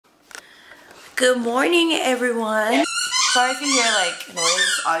Good morning, everyone. Sorry if you hear like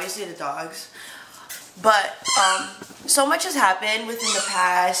noise, obviously the dogs. But so much has happened within the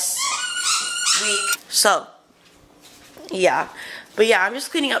past week. So yeah. But yeah, I'm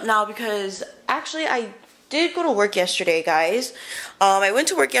just cleaning up now because actually I did go to work yesterday, guys. I went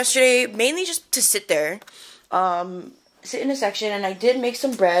to work yesterday mainly just to sit there. Sit in a section, and I did make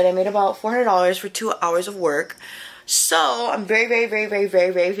some bread. I made about $400 for 2 hours of work. So I'm very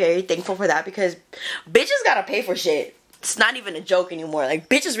thankful for that, because bitches gotta pay for shit. It's not even a joke anymore. Like,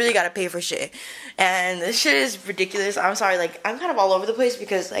 bitches really gotta pay for shit. And this shit is ridiculous. I'm sorry, like, I'm kind of all over the place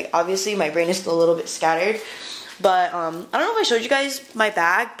because, like, obviously my brain is still a little bit scattered. But I don't know if I showed you guys my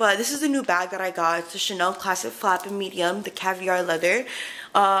bag, but this is the new bag that I got. It's the Chanel Classic Flap in Medium, the caviar leather.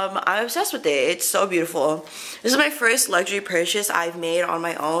 I'm obsessed with it. It's so beautiful. This is my first luxury purchase I've made on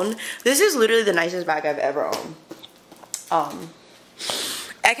my own. This is literally the nicest bag I've ever owned.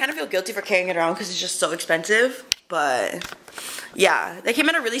 I kind of feel guilty for carrying it around because it's just so expensive, but yeah, they came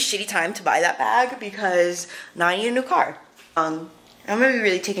at a really shitty time to buy that bag because now I need a new car. I'm gonna be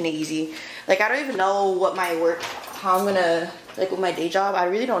really taking it easy. Like, I don't even know what my work, how I'm gonna, like, with my day job, I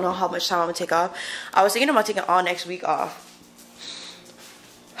really don't know how much time I'm gonna take off. I was thinking about taking all next week off.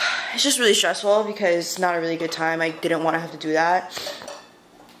 It's just really stressful because it's not a really good time. I didn't want to have to do that.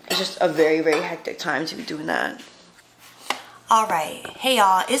 It's just a very hectic time to be doing that. Alright, hey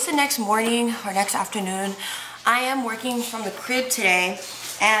y'all, it's the next morning or next afternoon. I am working from the crib today,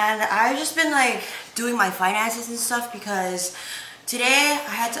 and I've just been like doing my finances and stuff because today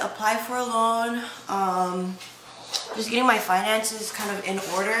I had to apply for a loan. Just getting my finances kind of in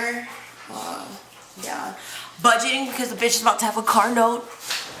order. Yeah, budgeting because the bitch is about to have a car note.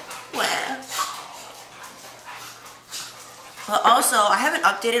 But also, I haven't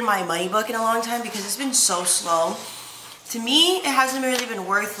updated my money book in a long time because it's been so slow. To me, it hasn't really been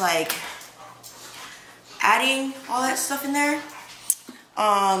worth like adding all that stuff in there.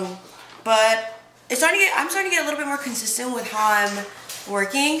 But I'm starting to get a little bit more consistent with how I'm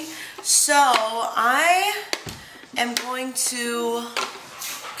working. So I am going to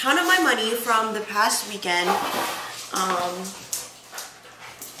count up my money from the past weekend.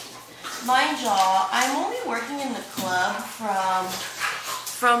 Mind y'all, I'm only working in the club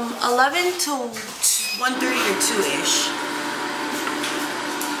from 11 to 1:30 or 2-ish.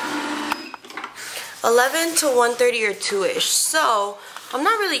 11 to 1:30 or 2-ish. So I'm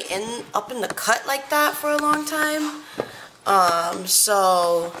not really up in the cut like that for a long time.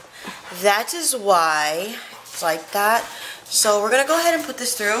 So that is why it's like that. So we're gonna go ahead and put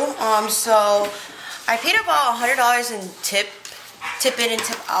this through. So I paid about $100 in tip in and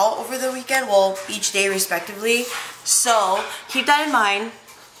tip out over the weekend. Well, each day respectively. So keep that in mind.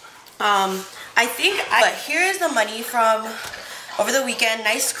 But here is the money from over the weekend.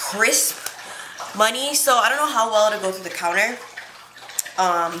 Nice crisp money. So I don't know how well it'll go through the counter.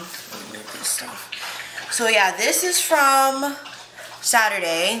 So yeah, this is from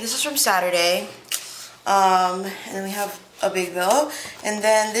Saturday. And then we have a big bill. And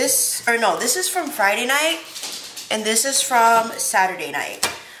then this is from Friday night. And this is from Saturday night.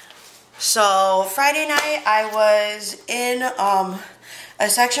 So Friday night I was in a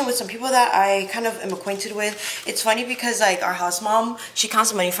section with some people that I kind of am acquainted with. It's funny because like our house mom, she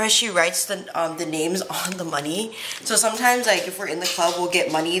counts the money for us. She writes the names on the money. So sometimes like if we're in the club, we'll get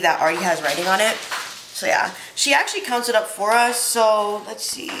money that already has writing on it. So yeah, she actually counts it up for us. So let's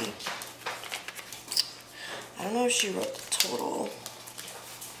see. I don't know if she wrote the total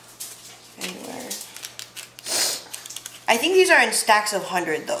anywhere. I think these are in stacks of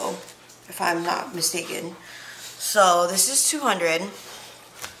 100 though, if I'm not mistaken. So this is 200.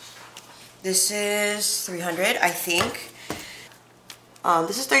 This is 300, I think.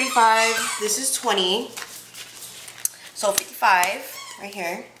 This is 35. This is 20. So 55 right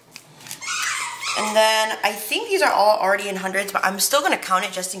here. And then I think these are all already in hundreds, but I'm still gonna count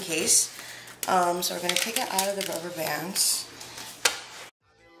it just in case. So we're gonna take it out of the rubber bands.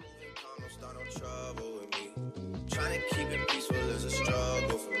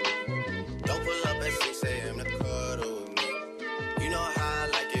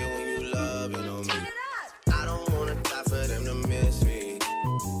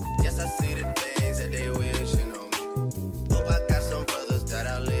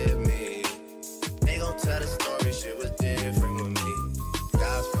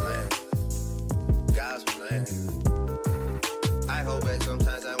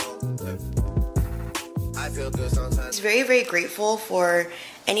 I'm very grateful for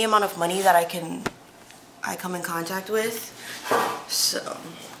any amount of money that I come in contact with. So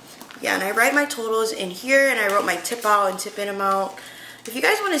yeah, and I write my totals in here, and I wrote my tip out and tip in amount if you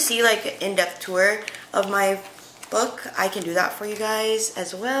guys want to see like an in-depth tour of my book, I can do that for you guys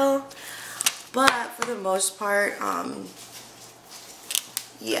as well. But for the most part,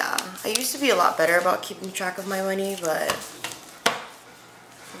 yeah, I used to be a lot better about keeping track of my money, but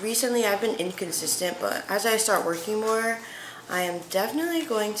recently I've been inconsistent. But as I start working more, I am definitely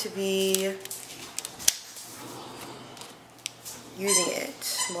going to be using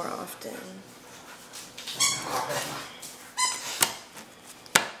it more often.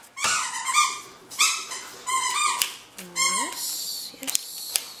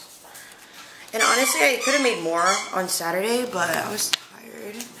 Yes. And honestly, I could have made more on Saturday, but I was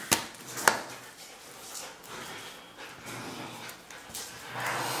tired.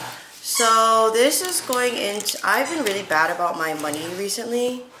 So this is going into, I've been really bad about my money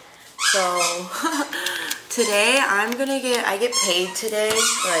recently. So today I get paid today,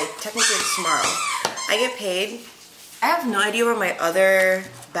 like technically it's tomorrow. I get paid. I have no idea where my other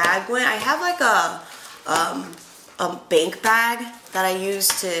bag went. I have like a bank bag that I use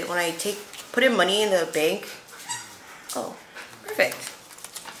to, when I put in money in the bank. Oh, perfect.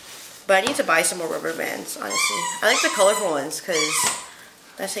 But I need to buy some more rubber bands, honestly. I like the colorful ones because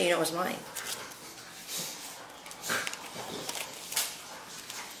that's how you know it's mine.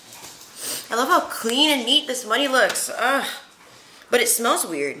 I love how clean and neat this money looks. Ugh. But it smells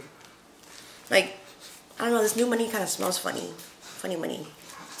weird. Like, I don't know, this new money kind of smells funny. Funny money.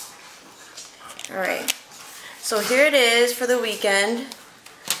 Alright. So here it is for the weekend.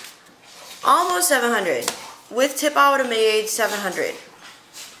 Almost 700. With tip I would have made 700.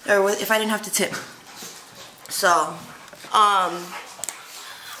 Or if I didn't have to tip. So,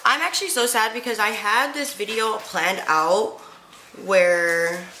 I'm actually so sad because I had this video planned out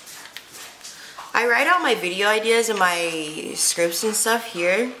where I write out my video ideas and my scripts and stuff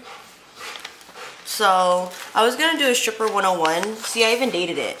here. So I was gonna do a stripper 101. See, I even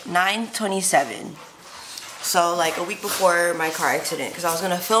dated it, 9/27. So like a week before my car accident, because I was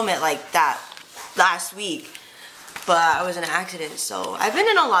gonna film it like that last week, but I was in an accident. So I've been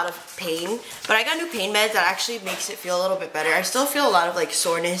in a lot of pain, but I got new pain meds that actually makes it feel a little bit better. I still feel a lot of like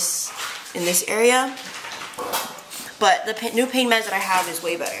soreness in this area, but the new pain meds that I have is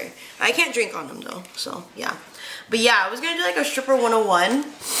way better. I can't drink on them though, so yeah. But yeah, I was gonna do like a stripper 101.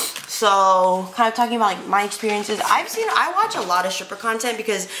 So kind of talking about like my experiences. I watch a lot of stripper content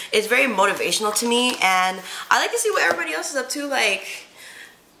because it's very motivational to me, and I like to see what everybody else is up to. Like,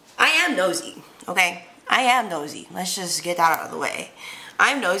 I am nosy, okay? I am nosy. Let's just get that out of the way.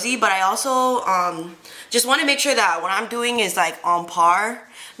 I'm nosy, but I also just want to make sure that what I'm doing is like on par.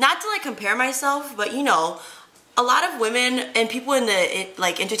 Not to like compare myself, but you know, a lot of women and people in the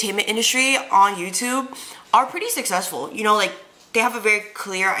like entertainment industry on YouTube are pretty successful. You know, like they have a very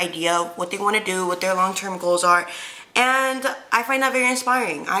clear idea of what they want to do, what their long-term goals are, and I find that very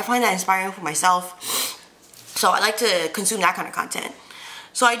inspiring. I find that inspiring for myself, so I like to consume that kind of content.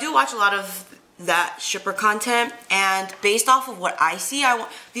 So I do watch a lot of that stripper content, and based off of what I see,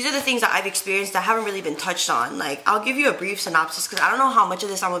 these are the things that I've experienced that haven't really been touched on. Like, I'll give you a brief synopsis because I don't know how much of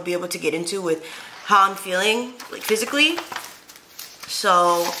this I'm gonna be able to get into with how I'm feeling, like physically.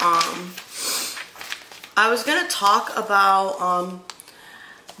 So I was gonna talk about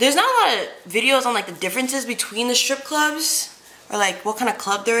there's not a lot of videos on like the differences between the strip clubs, or like what kind of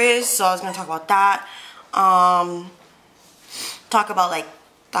club there is. So I was gonna talk about that. Talk about like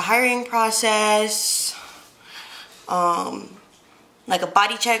the hiring process, like a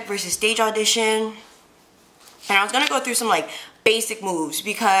body check versus stage audition. And I was gonna go through some like basic moves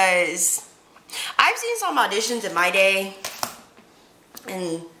because I've seen some auditions in my day,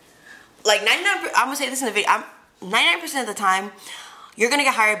 and like 99%, I'm gonna say this in the video, 99% of the time, you're gonna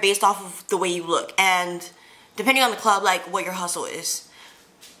get hired based off of the way you look, and depending on the club, like what your hustle is.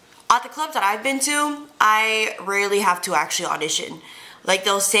 At the clubs that I've been to, I rarely have to actually audition. Like,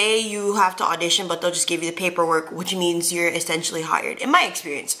 they'll say you have to audition, but they'll just give you the paperwork, which means you're essentially hired, in my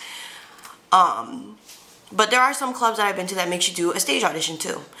experience. But there are some clubs that I've been to that makes you do a stage audition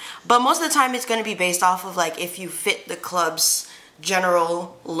too. But most of the time it's going to be based off of like if you fit the club's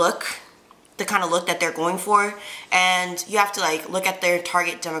general look, the kind of look that they're going for, and you have to like look at their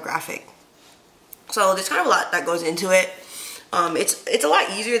target demographic. So there's kind of a lot that goes into it. It's a lot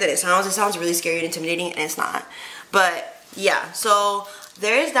easier than it sounds. It sounds really scary and intimidating, and it's not. But yeah, so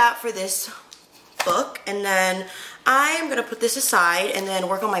there is that for this book, and then I'm gonna put this aside and then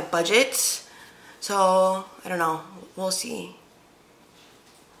work on my budget. So I don't know, we'll see.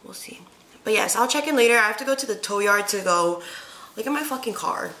 We'll see. But yes, I'll check in later. I have to go to the tow yard to go look at my fucking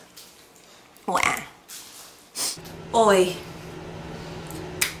car. Wah. Oi.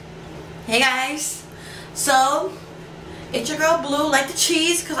 Hey guys. So It's your girl Blue, like the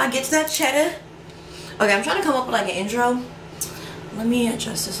cheese, because I get to that cheddar. Okay, I'm trying to come up with like an intro. Let me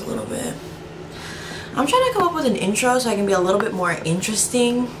adjust this a little bit. I'm trying to come up with an intro so I can be a little bit more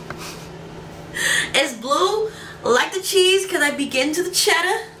interesting. It's Blue, like the cheese, because I begin to the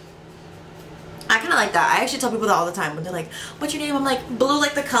cheddar. I kind of like that. I actually tell people that all the time when they're like, what's your name? I'm like, Blue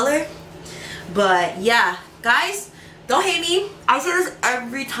like the color. But yeah, guys, don't hate me. I say this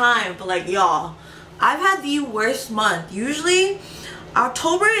every time, but like, y'all, I've had the worst month. Usually,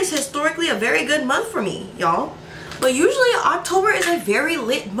 October is historically a very good month for me, y'all. But usually, October is a very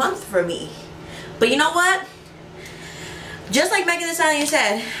lit month for me. But you know what? Just like Megan Thee Stallion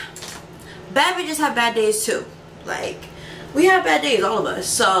said, bad bitches have bad days too. Like, we have bad days, all of us.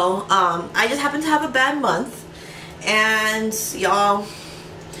 So, I just happen to have a bad month. And, y'all,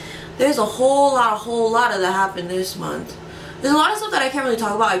 there's a whole lot of that happened this month. There's a lot of stuff that I can't really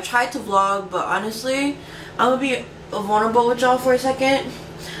talk about. I tried to vlog, but honestly, I'm gonna be vulnerable with y'all for a second.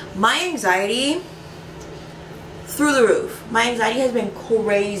 My anxiety, through the roof. My anxiety has been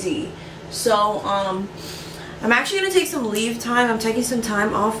crazy. So, I'm actually gonna take some leave time. I'm taking some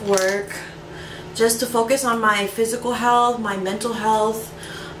time off work just to focus on my physical health, my mental health.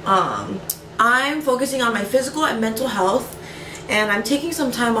 I'm focusing on my physical and mental health, and I'm taking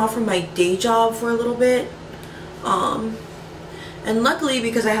some time off from my day job for a little bit. And luckily,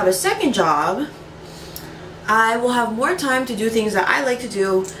 because I have a second job, I will have more time to do things that I like to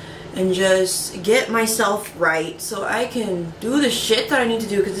do and just get myself right so I can do the shit that I need to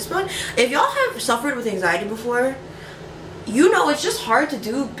do. Because this month, if y'all have suffered with anxiety before, you know it's just hard to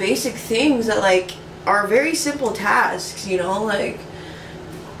do basic things that like are very simple tasks, you know, like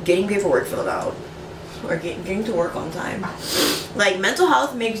getting paperwork filled out or getting to work on time. Like, mental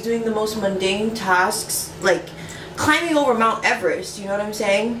health makes doing the most mundane tasks, like climbing over Mount Everest, you know what I'm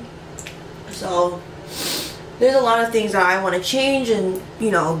saying? So there's a lot of things that I want to change and, you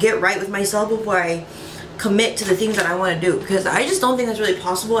know, get right with myself before I commit to the things that I want to do, because I just don't think that's really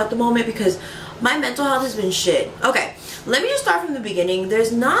possible at the moment because my mental health has been shit. Okay, let me just start from the beginning.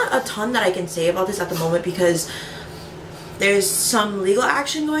 There's not a ton that I can say about this at the moment because there's some legal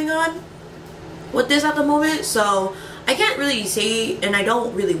action going on with this at the moment, so I can't really say, and I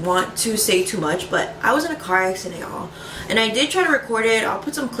don't really want to say too much, but I was in a car accident, y'all, and I did try to record it. I'll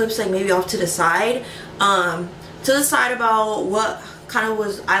put some clips like maybe off to the side about what kind of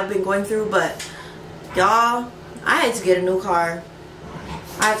was I've been going through. But y'all, I had to get a new car.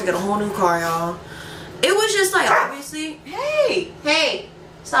 I had to get a whole new car, y'all. It was just like, obviously, hey,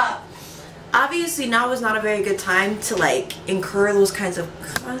 stop. Obviously now is not a very good time to like incur those kinds of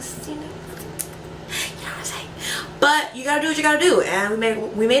costs, you know what I'm saying? But you gotta do what you gotta do, and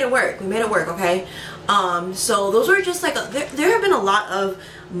we made it work. We made it work, okay? So those were just like there have been a lot of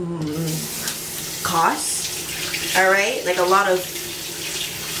costs, all right, like a lot of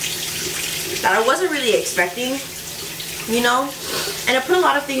that I wasn't really expecting, you know, and it put a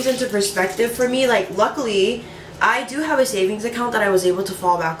lot of things into perspective for me. Like, luckily I do have a savings account that I was able to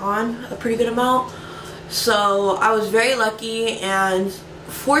fall back on a pretty good amount, so I was very lucky. And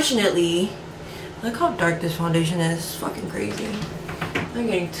fortunately, look how dark this foundation is. It's fucking crazy. I'm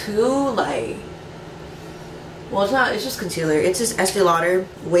getting too like, well, it's not, it's just concealer. It's this Estee Lauder,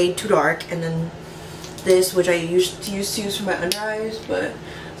 way too dark, and then this, which I used to use for my under eyes, but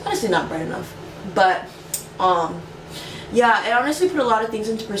it's honestly not bright enough. But yeah, it honestly put a lot of things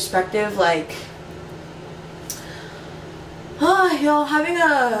into perspective. Like, you know, having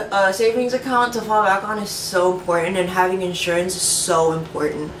a savings account to fall back on is so important, and having insurance is so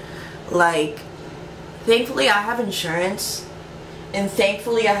important. Like, thankfully I have insurance, and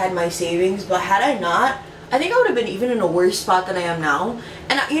thankfully I had my savings, but had I not, I think I would have been even in a worse spot than I am now.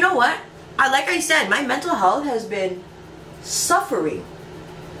 And you know what? Like I said, my mental health has been suffering.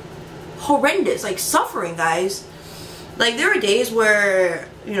 Horrendous. Like, suffering, guys. Like, there were days where,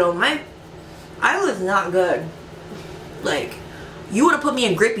 you know, I was not good. Like, you would have put me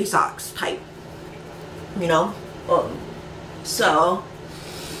in grippy socks type, you know? So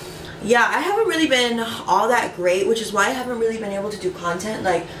yeah, I haven't really been all that great, which is why I haven't really been able to do content.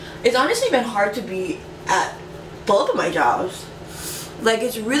 Like, it's honestly been hard to be at both of my jobs. Like,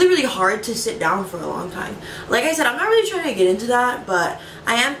 it's really hard to sit down for a long time. Like I said, I'm not really trying to get into that, but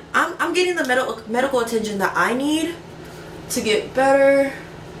I'm getting the medical attention that I need to get better.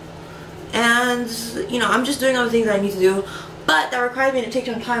 And, you know, I'm just doing other things that I need to do, but that requires me to take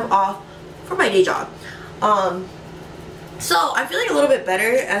some time off for my day job. So I'm feeling a little bit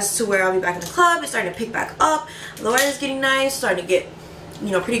better as to where I'll be back in the club. It's starting to pick back up. The weather's getting nice, starting to get,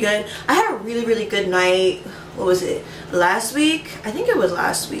 you know, pretty good. I had a really good night. What was it? Last week? I think it was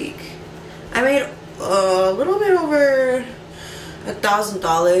last week. I made a little bit over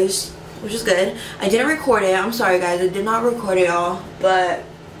 $1,000, which is good. I didn't record it. I'm sorry guys, I did not record it, y'all, but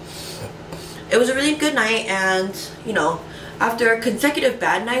it was a really good night. And you know, after consecutive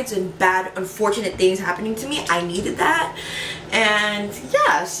bad nights and bad unfortunate things happening to me, I needed that. And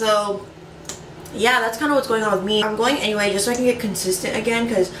yeah, so yeah, that's kind of what's going on with me. I'm going anyway just so I can get consistent again,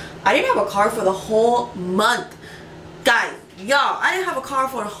 because I didn't have a car for the whole month. Guys, y'all, I didn't have a car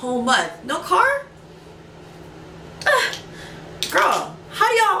for the whole month. No car? Girl, how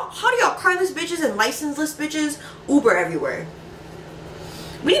do y'all carless bitches and licenseless bitches Uber everywhere?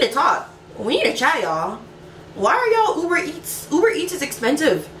 We need to talk. We need to chat, y'all. Why are y'all Uber Eats? Uber Eats is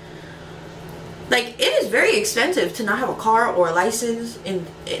expensive. Like, it is very expensive to not have a car or a license in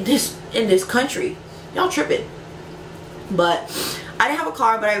this country. Y'all tripping. But I didn't have a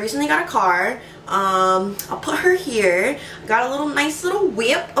car, but I recently got a car. I'll put her here. Got a little nice little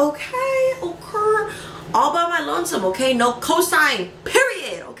whip, okay? Okay. All by my lonesome, okay? No cosign,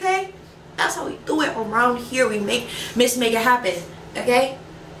 period, okay? That's how we do it around here. We make it happen, okay?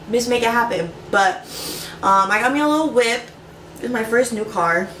 Make it happen. But I got me a little whip. It's my first new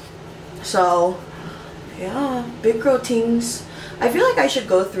car. So yeah, big girl things. I feel like I should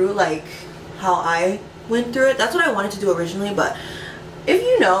go through like how I went through it. That's what I wanted to do originally, but if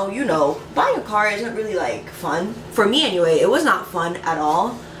you know, you know, buying a car isn't really like fun. For me anyway, it was not fun at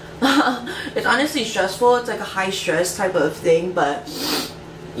all. It's honestly stressful. It's like a high stress type of thing, but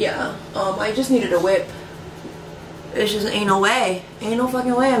yeah, I just needed a whip. It's just ain't no way. Ain't no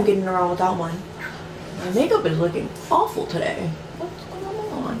fucking way I'm getting around without one. My makeup is looking awful today. What's going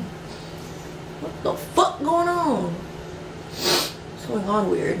on? What the fuck going on? What's going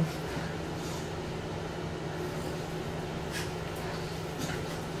on weird?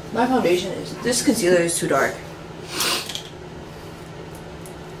 My foundation is, this concealer is too dark.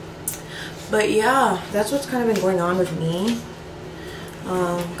 But yeah, that's what's kind of been going on with me.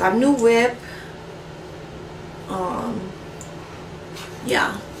 Got a new whip.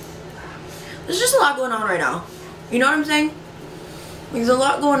 Yeah. There's just a lot going on right now. You know what I'm saying? Like, there's a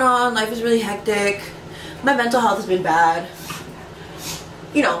lot going on. Life is really hectic. My mental health has been bad.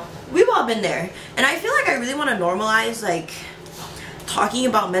 You know, we've all been there. And I feel like I really want to normalize, like, talking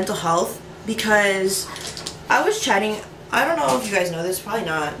about mental health, because I was chatting, I don't know if you guys know this, probably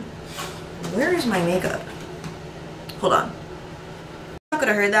not. Where is my makeup? Hold on. I could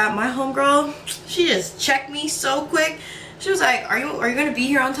have heard that. My homegirl, she just checked me so quick. She was like, are you gonna be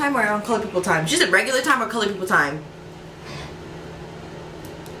here on time or on color people time? She said regular time or color people time.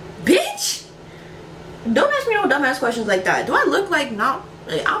 Bitch! Don't ask me no dumbass questions like that. Do I look like not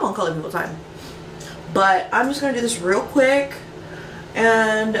like I'm on color people time? But I'm just gonna do this real quick.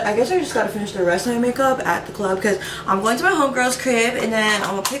 And I guess I just gotta finish the rest of my makeup at the club, because I'm going to my homegirl's crib and then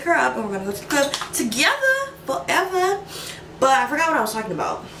I'm gonna pick her up and we're gonna go to the club together forever. But I forgot what I was talking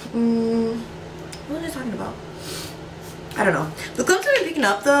about. What was I talking about? I don't know. The club's gonna be picking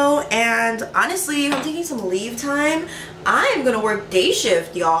up though, and honestly, I'm taking some leave time. I am gonna work day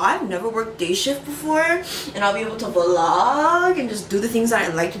shift, y'all. I've never worked day shift before, and I'll be able to vlog and just do the things that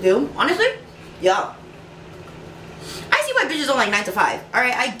I like to do. Honestly, yeah. I see why bitches don't like 9 to 5.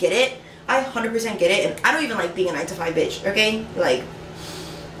 Alright, I get it. I 100% get it. And I don't even like being a 9 to 5 bitch, okay? Like,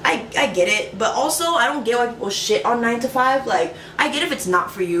 I get it. But also, I don't get why people shit on 9 to 5. Like, I get if it's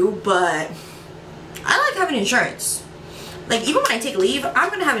not for you, but I like having insurance. Like, even when I take leave, I'm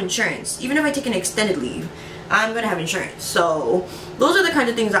gonna have insurance. Even if I take an extended leave, I'm gonna have insurance. So, those are the kinds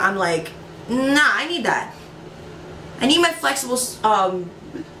of things that I'm like, nah, I need that. I need my flexible,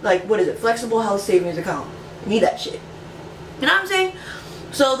 like, what is it? Flexible health savings account. I need that shit. You know what I'm saying?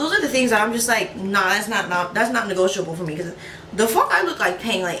 So those are the things that I'm just like, nah, that's not negotiable for me, because the fuck I look like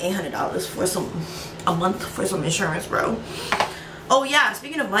paying like $800 for a month for some insurance, bro. Oh yeah,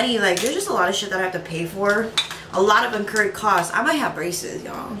 speaking of money, like there's just a lot of shit that I have to pay for. A lot of incurred costs. I might have braces,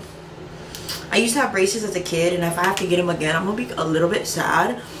 y'all. I used to have braces as a kid, and if I have to get them again, I'm gonna be a little bit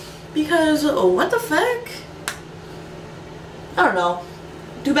sad, because what the fuck? I don't know.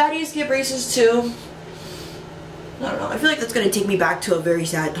 Do baddies get braces too? I don't know. I feel like that's going to take me back to a very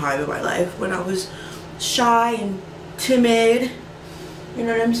sad time in my life when I was shy and timid. You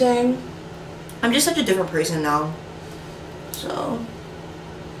know what I'm saying? I'm just such a different person now. So.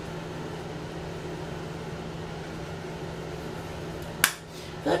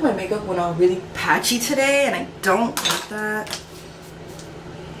 I feel like my makeup went on really patchy today, and I don't like that.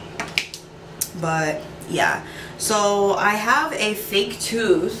 But yeah. So I have a fake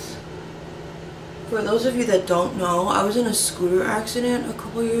tooth. For those of you that don't know, I was in a scooter accident a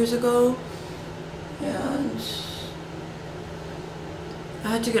couple years ago, and I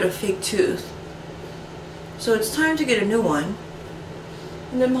had to get a fake tooth. So it's time to get a new one.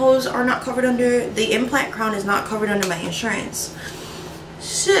 And them hoes are not covered under, the implant crown is not covered under my insurance.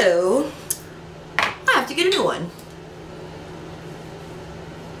 So I have to get a new one.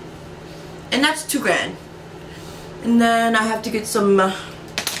 And that's $2 grand. And then I have to get some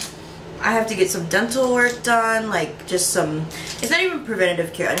dental work done, like just some, it's not even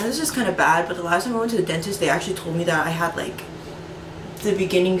preventative care. I know this is kind of bad, but the last time I went to the dentist, they actually told me that I had like the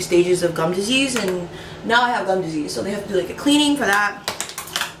beginning stages of gum disease, and now I have gum disease, so they have to do like a cleaning for that.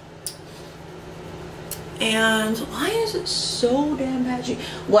 And why is it so damn patchy?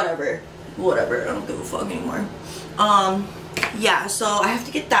 Whatever, I don't give a fuck anymore. Yeah, so I have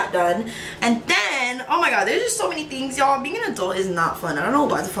to get that done. And then, oh my god, there's just so many things, y'all. Being an adult is not fun. I don't know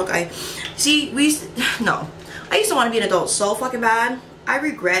why the fuck I used to want to be an adult so fucking bad. I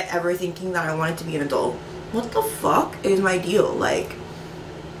regret ever thinking that I wanted to be an adult. What the fuck is my deal? Like,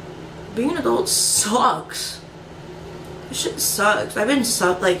 being an adult sucks. This shit sucks. I've been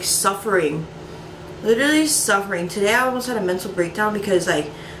suffering, literally suffering. Today I almost had a mental breakdown because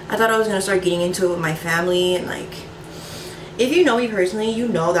like I thought I was gonna start getting into it with my family, and like, if you know me personally, you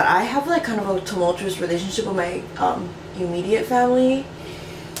know that I have like kind of a tumultuous relationship with my immediate family.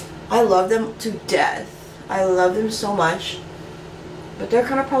 I love them to death. I love them so much, but they're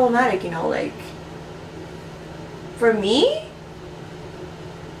kind of problematic, you know. Like, for me,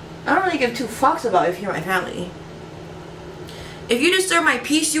 I don't really give two fucks about if you're my family. If you disturb my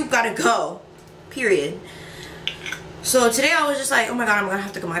peace, you gotta go. Period. So today I was just like, oh my god, I'm gonna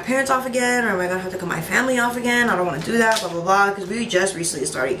have to cut my parents off again, or am I gonna have to cut my family off again? I don't want to do that, blah blah blah, because we just recently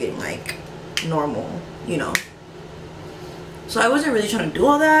started getting like normal, you know. So I wasn't really trying to do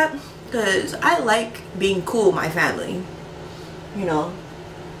all that because I like being cool with my family, you know.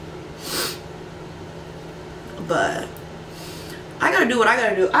 But I gotta do what I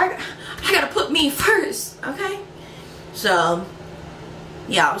gotta do. I gotta put me first, okay? So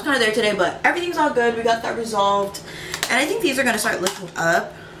yeah, I was kind of there today, but everything's all good. We got that resolved, and I think these are gonna start lifting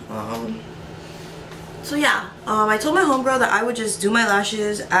up. So yeah, I told my homegirl that I would just do my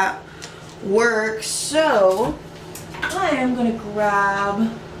lashes at work, so I am gonna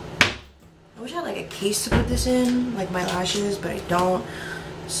grab, I wish I had like a case to put this in, like my lashes, but I don't,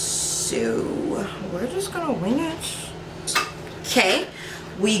 so we're just gonna wing it. Okay,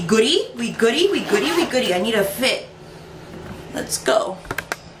 we goody. I need a fit. Let's go.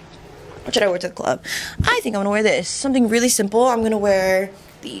 What should I wear to the club? I think I'm gonna wear this. Something really simple. I'm gonna wear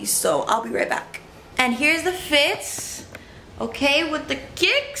these, so I'll be right back. And here's the fits. Okay, with the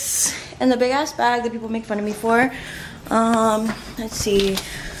kicks and the big ass bag that people make fun of me for. Let's see.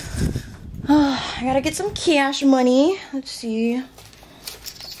 I gotta get some cash money. Let's see.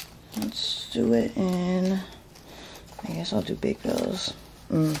 Let's do it in, I guess I'll do big bills.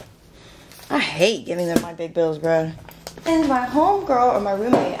 I hate giving them my big bills, bruh. And my homegirl, or my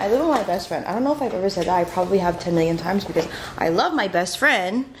roommate, I live with my best friend. I don't know if I've ever said that. I probably have 10 million times because I love my best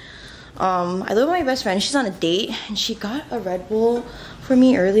friend. I live with my best friend. She's on a date, and she got a Red Bull for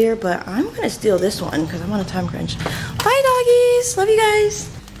me earlier, but I'm gonna steal this one because I'm on a time crunch. Bye, doggies. Love you guys.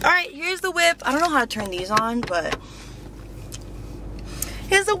 All right, here's the whip. I don't know how to turn these on, but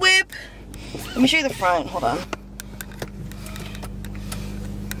here's the whip. Let me show you the front. Hold on.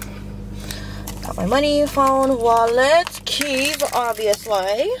 Got my money, phone, wallet, keys,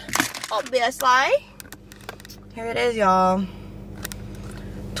 obviously. Here it is, y'all.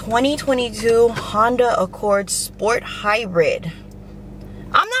 2022 Honda Accord Sport Hybrid.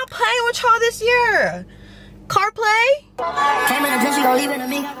 I'm not playing with y'all this year. CarPlay? Came in a bitch, you gon' leave it to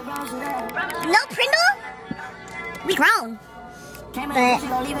me. No Prindle? We grown. But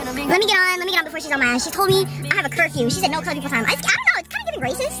let me get on before she's on my ass. She told me I have a curfew. She said no club people time. I don't know, it's kind of giving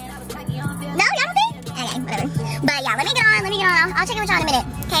racist. No, y'all don't think? Okay, whatever. But yeah, let me get on. I'll check in with y'all in a minute.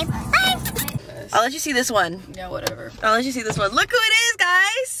 Okay, bye. I'll let you see this one. Yeah, whatever. I'll let you see this one. Look who it is,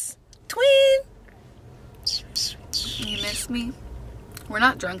 guys. Twin. You miss me? We're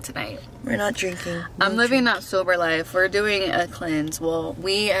not drunk tonight. We're not drinking. I'm living that sober life. We're doing a cleanse. Well,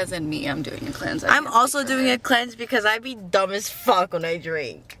 we as in me, I'm doing a cleanse. I'm also doing a cleanse because I be dumb as fuck when I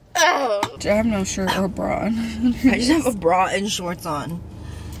drink. Oh. I have no shirt or bra on. I just have a bra and shorts on.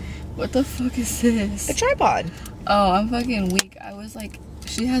 What the fuck is this? A tripod. Oh, I'm fucking weak. I was like,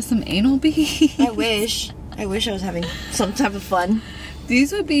 she has some anal beads. I wish I was having some type of fun.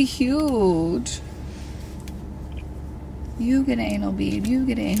 These would be huge. You get an anal bead. You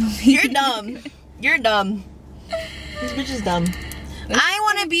get an anal bead. You're dumb. You're dumb. This bitch is dumb. I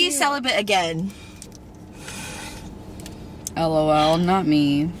want to be celibate again. LOL, not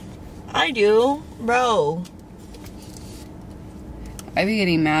me. I do, bro. I be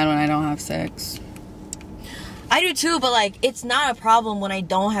getting mad when I don't have sex. I do too, but like it's not a problem when I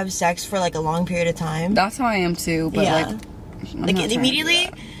don't have sex for like a long period of time. That's how I am too, but like immediately.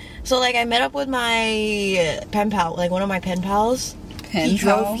 So like I met up with my pen pal, like one of my pen pals. He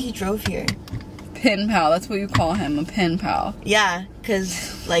drove here. Pen pal, that's what you call him, a pen pal. Yeah,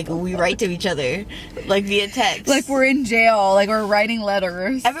 because like we write to each other like via text. Like we're in jail, like we're writing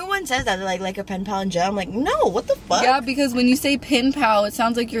letters. Everyone says that, they're like a pen pal in jail. I'm like, no, what the fuck? Yeah, because when you say pen pal, it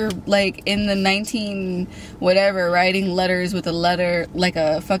sounds like you're like in the 19 whatever writing letters with a letter, like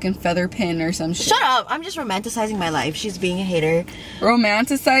a fucking feather pen or some shit. Shut up, I'm just romanticizing my life. She's being a hater.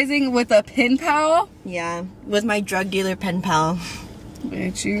 Romanticizing with a pen pal? Yeah, with my drug dealer pen pal.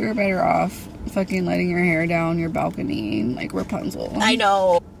 Bitch, you're better off fucking letting your hair down your balcony like Rapunzel. I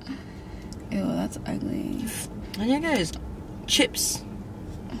know. Ew, that's ugly. I think it is chips.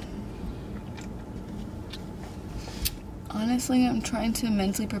 Honestly, I'm trying to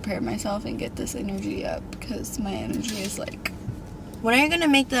mentally prepare myself and get this energy up because my energy is like... When are you gonna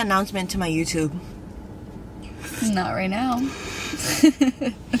make the announcement to my YouTube? Not right now.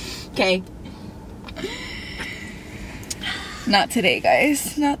 Okay. Not today,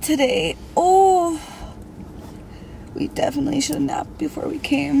 guys. Not today. Oh, we definitely should have napped before we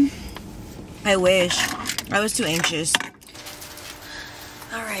came. I wish. I was too anxious.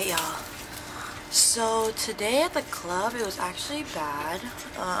 Alright, y'all. So, today at the club, it was actually bad.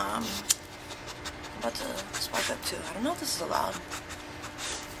 I'm about to spark up too. I don't know if this is allowed.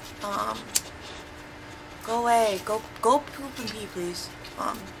 Go away. Go poop and pee, please.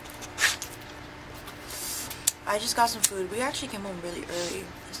 I just got some food. We actually came home really early.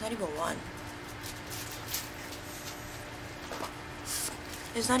 It's not even 1.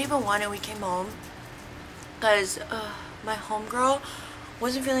 It's not even 1 and we came home because my homegirl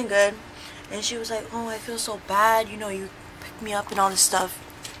wasn't feeling good and she was like, oh, I feel so bad, you know, you picked me up and all this stuff.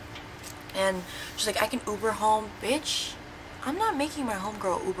 And she's like, I can Uber home. Bitch, I'm not making my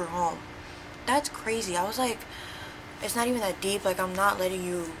homegirl Uber home. That's crazy. I was like, it's not even that deep. Like, I'm not letting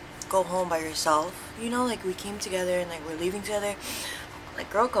you go home by yourself, you know, like we came together and like we're leaving together, like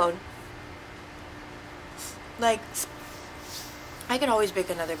girl code. Like I could always pick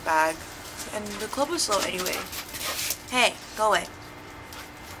another bag and the club was slow anyway. Hey, go away.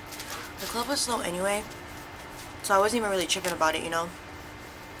 The club was slow anyway, so I wasn't even really tripping about it, you know.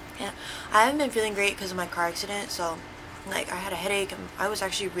 Yeah, I haven't been feeling great because of my car accident, so like I had a headache and I was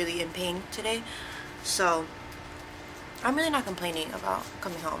actually really in pain today, so I'm really not complaining about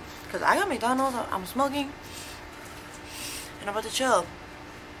coming home because I got McDonald's, I'm smoking, and I'm about to chill.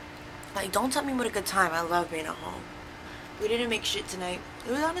 Like, don't tell me what a good time. I love being at home. We didn't make shit tonight.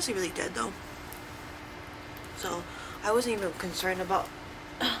 It was honestly really good though. So I wasn't even concerned about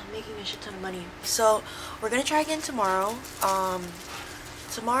making a shit ton of money. So we're gonna try again tomorrow.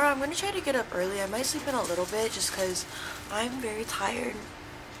 Tomorrow I'm gonna try to get up early. I might sleep in a little bit just because I'm very tired.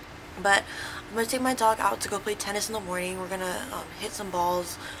 But I'm gonna take my dog out to go play tennis in the morning. We're gonna hit some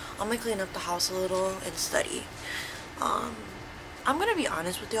balls. I'm gonna clean up the house a little and study. I'm gonna be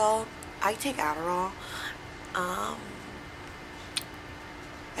honest with y'all. I take Adderall.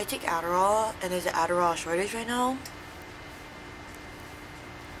 And there's an Adderall shortage right now.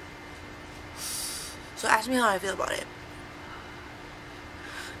 So ask me how I feel about it.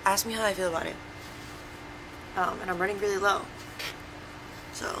 Ask me how I feel about it. And I'm running really low.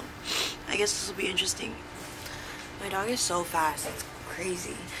 So I guess this will be interesting. My dog is so fast. It's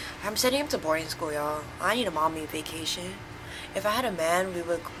crazy. I'm sending him to boarding school, y'all. I need a mommy vacation. If I had a man,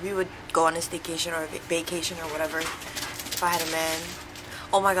 we would go on a staycation or a vacation or whatever. If I had a man.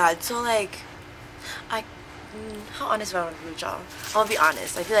 Oh my god. So like, how honest do I want to be with y'all? I'm gonna be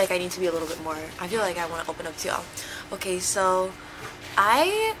honest. I feel like I need to be a little bit more. I feel like I want to open up to y'all. Okay, so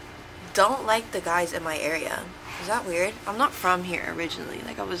I don't like the guys in my area. Is that weird? I'm not from here originally.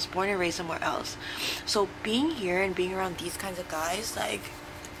 Like, I was born and raised somewhere else. So being here and being around these kinds of guys, like,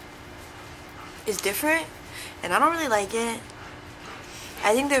 is different. And I don't really like it.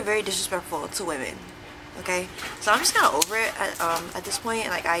 I think they're very disrespectful to women. Okay? So I'm just kind of over it at this point.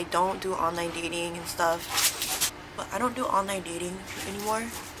 Like, I don't do online dating and stuff. But I don't do online dating anymore.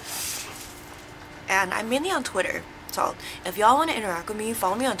 And I'm mainly on Twitter. So if y'all want to interact with me,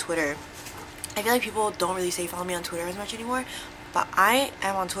 follow me on Twitter. I feel like people don't really say follow me on Twitter as much anymore, but I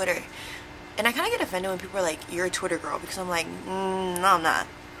am on Twitter. And I kind of get offended when people are like, you're a Twitter girl, because I'm like, no, I'm not.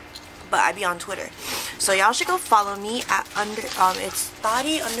 But I be on Twitter. So y'all should go follow me at it's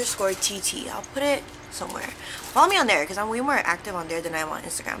Thotty_TT. I'll put it somewhere. Follow me on there, because I'm way more active on there than I am on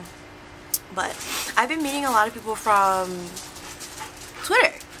Instagram. But I've been meeting a lot of people from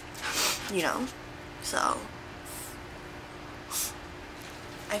Twitter, you know, so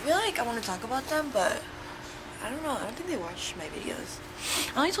I feel like I want to talk about them, but I don't know. I don't think they watch my videos.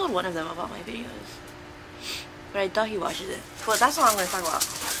 I only told one of them about my videos. But I thought he watches it. Well, that's what I'm going to talk about.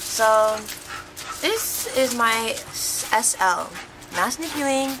 So, this is my SL. Mass Nikki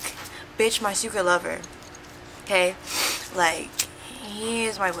Link, bitch, my secret lover. Okay? Like, he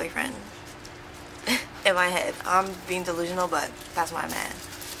is my boyfriend. In my head. I'm being delusional, but that's my man.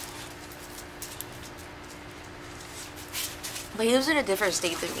 But he lives in a different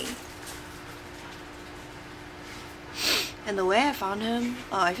state than me. And the way I found him,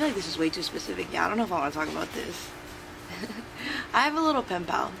 oh, I feel like this is way too specific. Yeah, I don't know if I want to talk about this. I have a little pen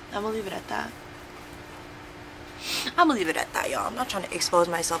pal. I'm gonna leave it at that. I'm gonna leave it at that, y'all. I'm not trying to expose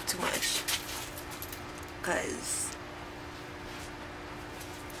myself too much. Cause,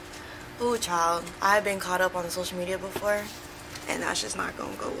 ooh, child, I've been caught up on social media before, and that's just not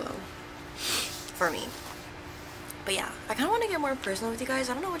gonna go well for me. But yeah, I kind of want to get more personal with you guys.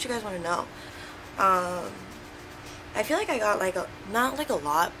 I don't know what you guys want to know. I feel like I got like not like a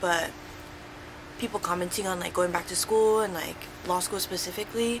lot, but people commenting on like going back to school and like law school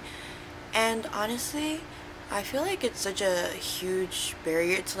specifically. And honestly, I feel like it's such a huge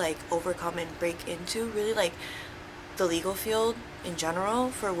barrier to like overcome and break into, really, like the legal field in general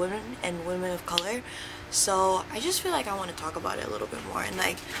for women and women of color. So I just feel like I want to talk about it a little bit more. And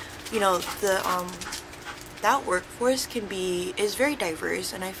like, you know, the that workforce is very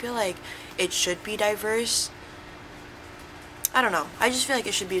diverse, and I feel like it should be diverse. I don't know. I just feel like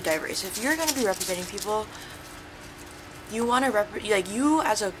it should be diverse. If you're gonna be representing people, you want to like, you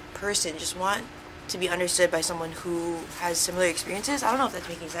as a person just want to be understood by someone who has similar experiences. I don't know if that's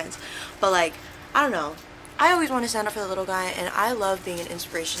making sense, but like, I don't know. I always want to stand up for the little guy, and I love being an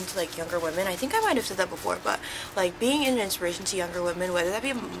inspiration to like younger women. I think I might have said that before, but like being an inspiration to younger women, whether that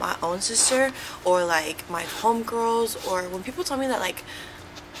be my own sister or like my homegirls, or when people tell me that like,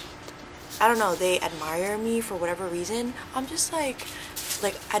 I don't know, they admire me for whatever reason, I'm just like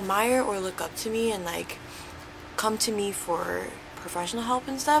admire or look up to me and like come to me for professional help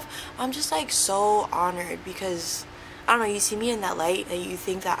and stuff. I'm just like so honored, because I don't know, you see me in that light and you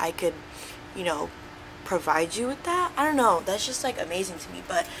think that I could, you know, provide you with that. I don't know, that's just like amazing to me.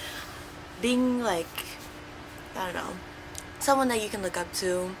 But being like, I don't know, someone that you can look up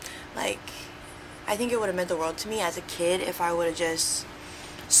to, like, I think it would have meant the world to me as a kid if I would have just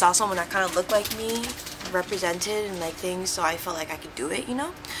saw someone that kind of looked like me represented and like things, so I felt like I could do it, you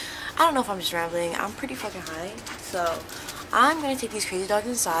know. I don't know if I'm just rambling. I'm pretty fucking high, so I'm gonna take these crazy dogs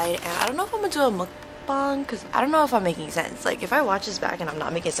inside, and I don't know if I'm gonna do a mukbang, because I don't know if I'm making sense. Like, if I watch this back and I'm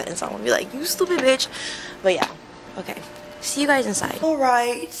not making sense, I'm gonna be like, you stupid bitch. But yeah, okay, see you guys inside. All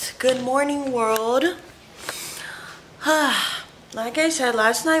right, good morning, world. Like I said,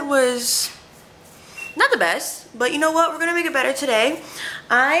 last night was not the best, but you know what, we're gonna make it better today.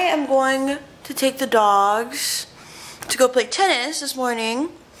 I am going to take the dogs to go play tennis this morning.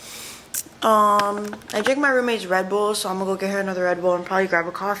 I drank my roommate's Red Bull, so I'm gonna go get her another Red Bull and probably grab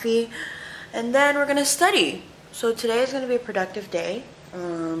a coffee, and then we're gonna study. So today is gonna be a productive day.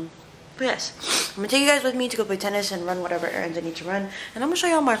 But yes, I'm gonna take you guys with me to go play tennis and run whatever errands I need to run, and I'm gonna show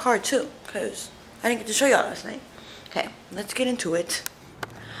y'all my car too, because I didn't get to show y'all last night. Okay, let's get into it.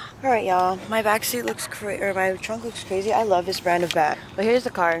 Alright, y'all, my backseat looks crazy, or my trunk looks crazy. I love this brand of bag. But here's the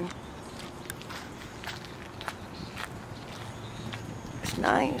car. It's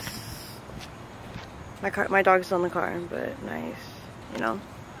nice. My dog's still in the car, but nice, you know.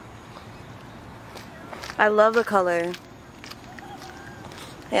 I love the color.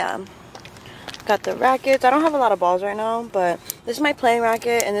 Yeah. Got the rackets. I don't have a lot of balls right now, but this is my playing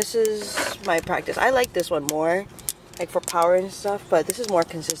racket, and this is my practice. I like this one more, like for power and stuff, but this is more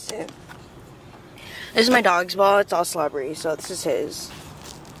consistent. This is my dog's ball. It's all slobbery, so this is his.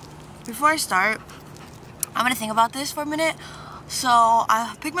 Before I start, I'm gonna think about this for a minute. So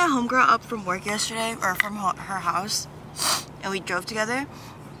I picked my homegirl up from work yesterday, or from her house, and we drove together.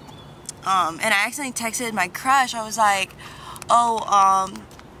 And I accidentally texted my crush. I was like, oh,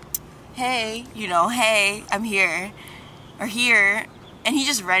 hey, you know, hey, I'm here, or here. And he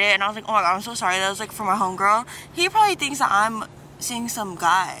just read it, and I was like, oh my god, I'm so sorry. That was like for my homegirl. He probably thinks that I'm seeing some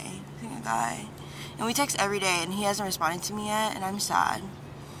guy. And we text every day, and he hasn't responded to me yet, and I'm sad.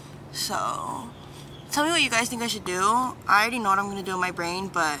 So, tell me what you guys think I should do. I already know what I'm gonna do in my brain,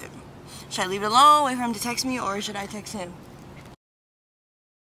 but should I leave it alone, wait for him to text me, or should I text him?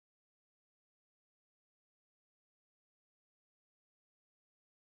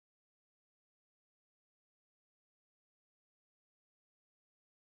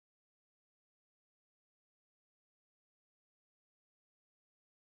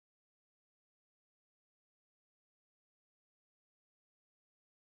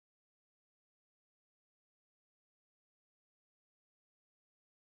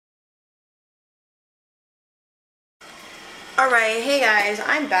 Alright, hey guys,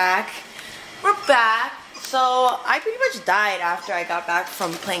 I'm back. We're back. So, I pretty much died after I got back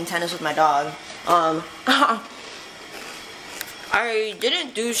from playing tennis with my dog. I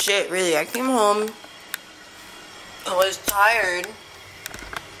didn't do shit, really. I came home. I was tired.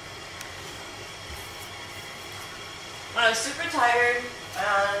 I was super tired.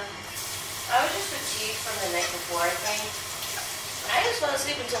 I was just fatigued from the night before, I think. I just fell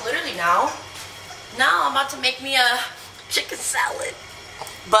asleep until literally now. Now I'm about to make me a chicken salad.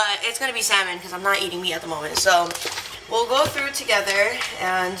 But it's gonna be salmon because I'm not eating meat at the moment. So we'll go through it together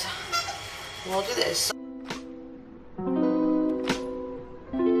and we'll do this.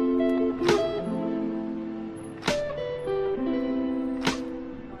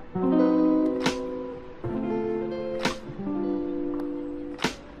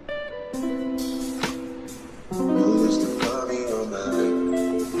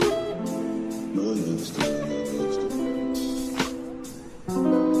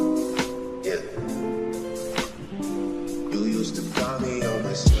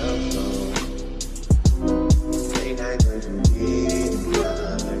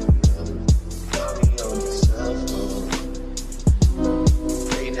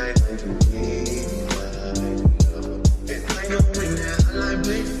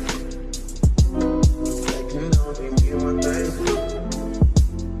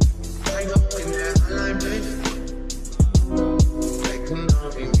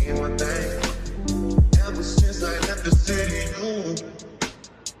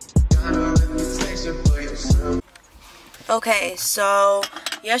 Okay, so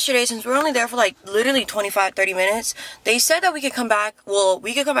yesterday, since we were only there for like literally 25-30 minutes, they said that we could come back. Well,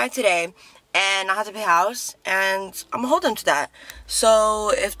 we could come back today and not have to pay house, and I'm gonna hold them to that.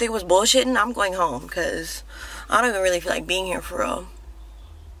 So if they was bullshitting, I'm going home because I don't even really feel like being here for real.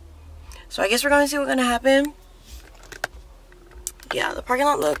 So I guess we're gonna see what's gonna happen. Yeah, the parking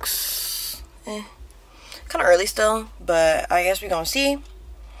lot looks kind of early still, but I guess we're gonna see.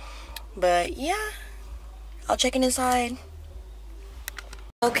 But yeah, I'll check in inside.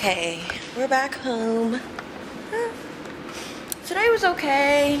 Okay, we're back home. Today was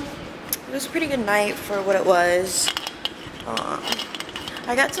okay. It was a pretty good night for what it was.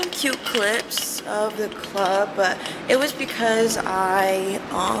 I got some cute clips of the club, but it was because I,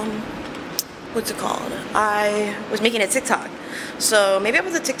 what's it called? I was making a TikTok. So maybe I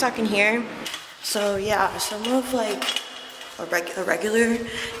put the TikTok in here. So yeah, some of like a regular,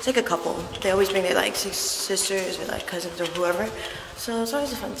 it's like a couple. They always bring their like sisters or like cousins or whoever. So it's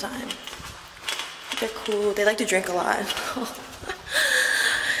always a fun time. They're cool. They like to drink a lot.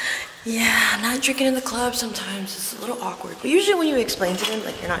 Yeah, not drinking in the club sometimes is a little awkward. But usually when you explain to them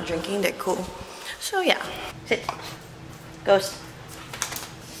like you're not drinking, they're cool. So yeah. Sit. Ghost.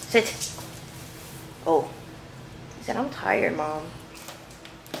 Sit. Oh. He said, I'm tired, Mom.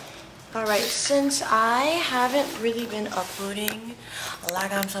 Alright, since I haven't really been uploading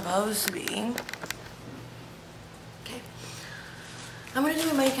like I'm supposed to be, okay, I'm gonna do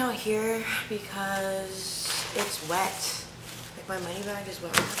my money count here because it's wet. Like my money bag is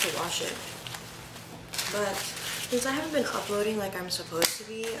wet. I have to wash it. But since I haven't been uploading like I'm supposed to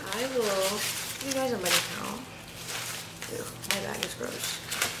be, I will give you guys a money count. Ew, my bag is gross.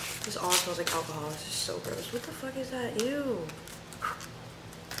 This all smells like alcohol. This is so gross. What the fuck is that? Ew.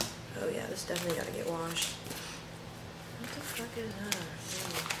 Oh yeah, this definitely gotta get washed. What the fuck is that?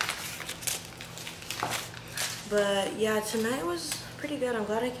 But yeah, tonight was pretty good. I'm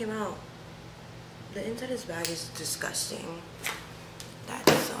glad I came out. The inside of this bag is disgusting. That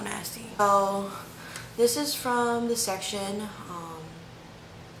is so nasty. So this is from the section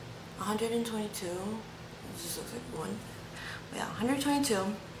 122. This just looks like one. Yeah, 122.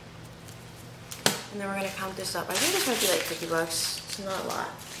 And then we're gonna count this up. I think this might be like 50 bucks. It's not a lot.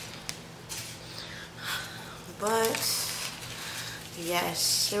 But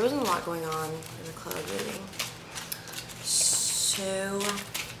yes, there wasn't a lot going on in the club really. So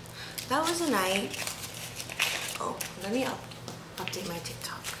that was a night. Oh, let me update my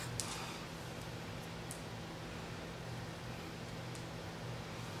TikTok.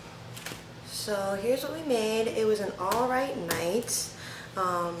 So here's what we made. It was an alright night.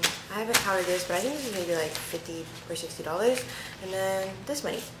 I haven't counted this, but I think this is maybe like $50 or $60. And then this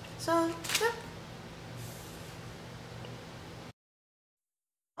money. So yeah.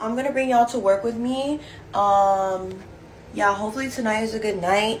 I'm gonna bring y'all to work with me. Yeah, hopefully tonight is a good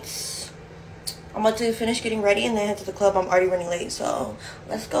night. I'm about to finish getting ready and then head to the club. I'm already running late, so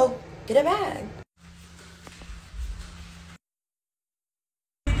let's go get a bag.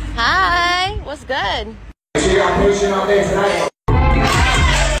 Hi, what's good?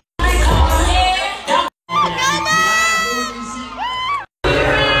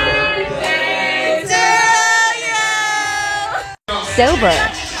 sober.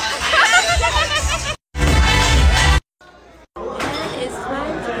 It's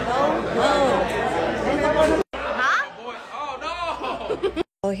time to go home.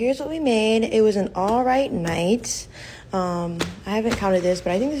 So here's what we made. It was an alright night. I haven't counted this,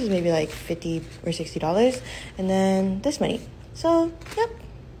 but I think this is maybe like $50 or $60. And then this money. So, yep.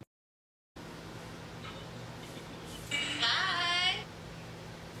 Bye.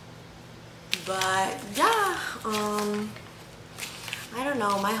 But yeah, I don't know.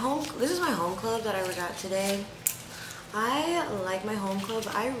 This is my home club that I was at today. I like my home club,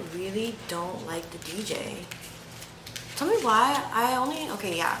 but I really don't like the DJ. Tell me why.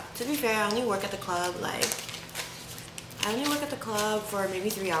 Okay, yeah, to be fair, I only work at the club for maybe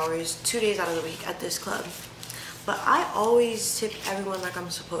 3 hours, 2 days out of the week at this club. But I always tip everyone like I'm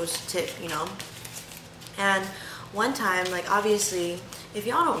supposed to tip, you know? And one time, like obviously, if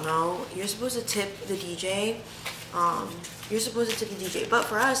y'all don't know, you're supposed to tip the DJ. But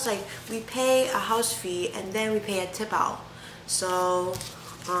for us, like, we pay a house fee and then we pay a tip out. So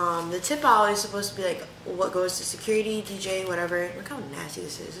the tip out is supposed to be like what goes to security, DJ, whatever. Look how nasty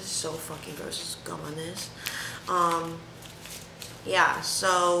this is. This is so fucking gross. Just gum on this. Yeah,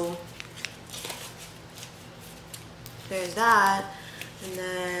 so there's that. And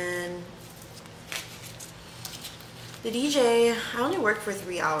then the DJ, I only worked for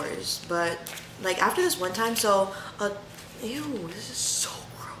 3 hours, but like after this one time, ew, this is so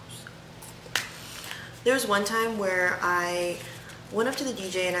gross. There was one time where I went up to the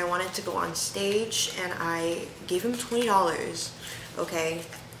DJ and I wanted to go on stage, and I gave him $20, okay?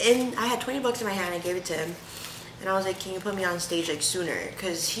 And I had 20 bucks in my hand, I gave it to him. And I was like, can you put me on stage like sooner?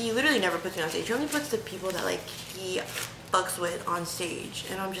 Because he literally never puts me on stage. He only puts the people that like he fucks with on stage.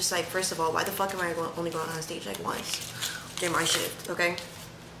 And I'm just like, first of all, why the fuck am I only going on stage like once during my shift, okay?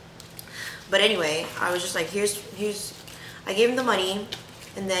 But anyway, I was just like, I gave him the money,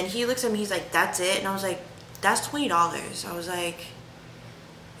 and then he looks at me, he's like, that's it? And I was like, that's $20. I was like,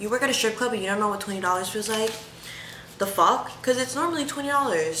 you work at a strip club and you don't know what $20 feels like? The fuck? Because it's normally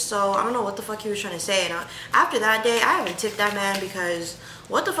 $20. So I don't know what the fuck he was trying to say. And after that day, I haven't tipped that man, because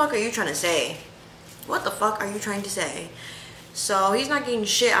what the fuck are you trying to say? What the fuck are you trying to say? So he's not getting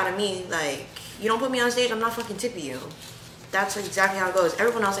shit out of me. Like, you don't put me on stage, I'm not fucking tipping you. That's exactly how it goes.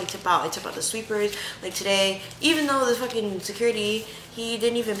 Everyone else I tip out. I tip out the sweepers. Like today, even though the fucking security, he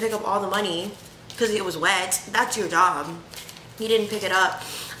didn't even pick up all the money because it was wet. That's your job. He didn't pick it up.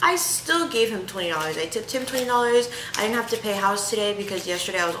 I still gave him $20. I tipped him $20. I didn't have to pay house today because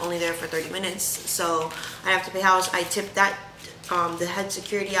yesterday I was only there for 30 minutes. So I have to pay house. I tipped that the head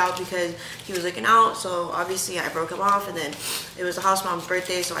security out because he was looking out. So obviously I broke him off, and then it was the house mom's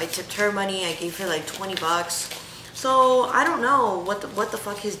birthday, so I tipped her money. I gave her like 20 bucks. So I don't know what the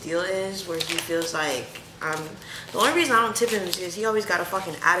fuck his deal is, where he feels like the only reason I don't tip him is because he always got a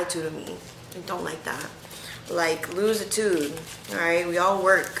fucking attitude of me. I don't like that. Like, lose a tune. Alright, we all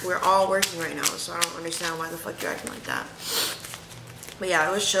work. We're all working right now, so I don't understand why the fuck you're acting like that. But yeah,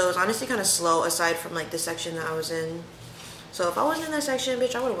 it was shows. Honestly, kind of slow aside from like the section that I was in. So if I wasn't in that section,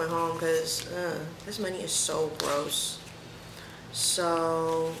 bitch, I would have went home, because this money is so gross.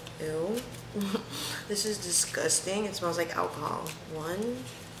 So, ew. This is disgusting. It smells like alcohol. 1,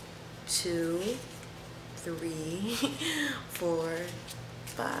 2, 3, 4,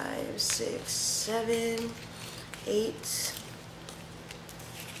 5, 6, 7, 8,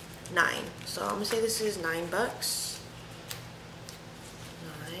 9. So I'm gonna say this is $9.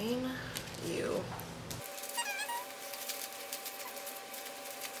 9 you.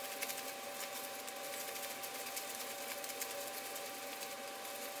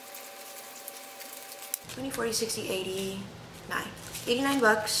 $20, $40, $60, $89. 89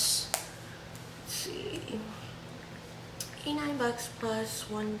 bucks. Let's see. 89 bucks plus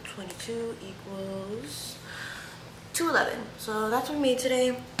 122 equals 211. So that's what we made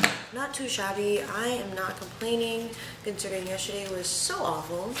today. Not too shabby. I am not complaining, considering yesterday was so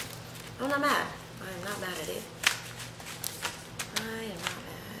awful. I'm not mad. I am not mad at it. I am not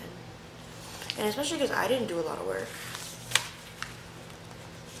mad. And especially because I didn't do a lot of work.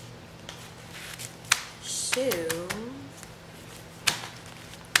 So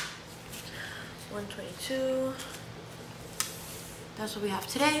 122. That's what we have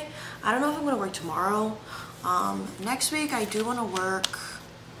today. I don't know if I'm gonna work tomorrow. Next week I do want to work.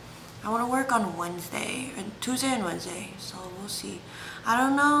 I want to work on Wednesday, and Tuesday and Wednesday. So we'll see. I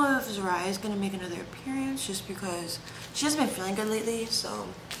don't know if Zariah is gonna make another appearance, just because she hasn't been feeling good lately. So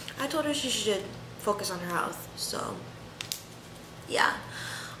I told her she should focus on her health. So yeah.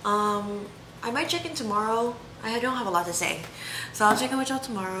 I might check in tomorrow. I don't have a lot to say, so I'll check in with y'all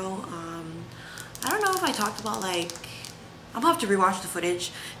tomorrow. I don't know if I talked about like I'm gonna have to rewatch the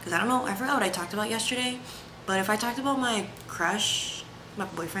footage because I don't know, I forgot what I talked about yesterday. But if I talked about my crush, my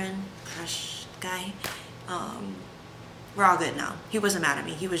boyfriend, crush guy, we're all good now. He wasn't mad at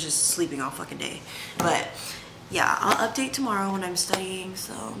me. He was just sleeping all fucking day. But yeah, I'll update tomorrow when I'm studying.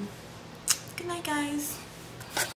 So good night, guys.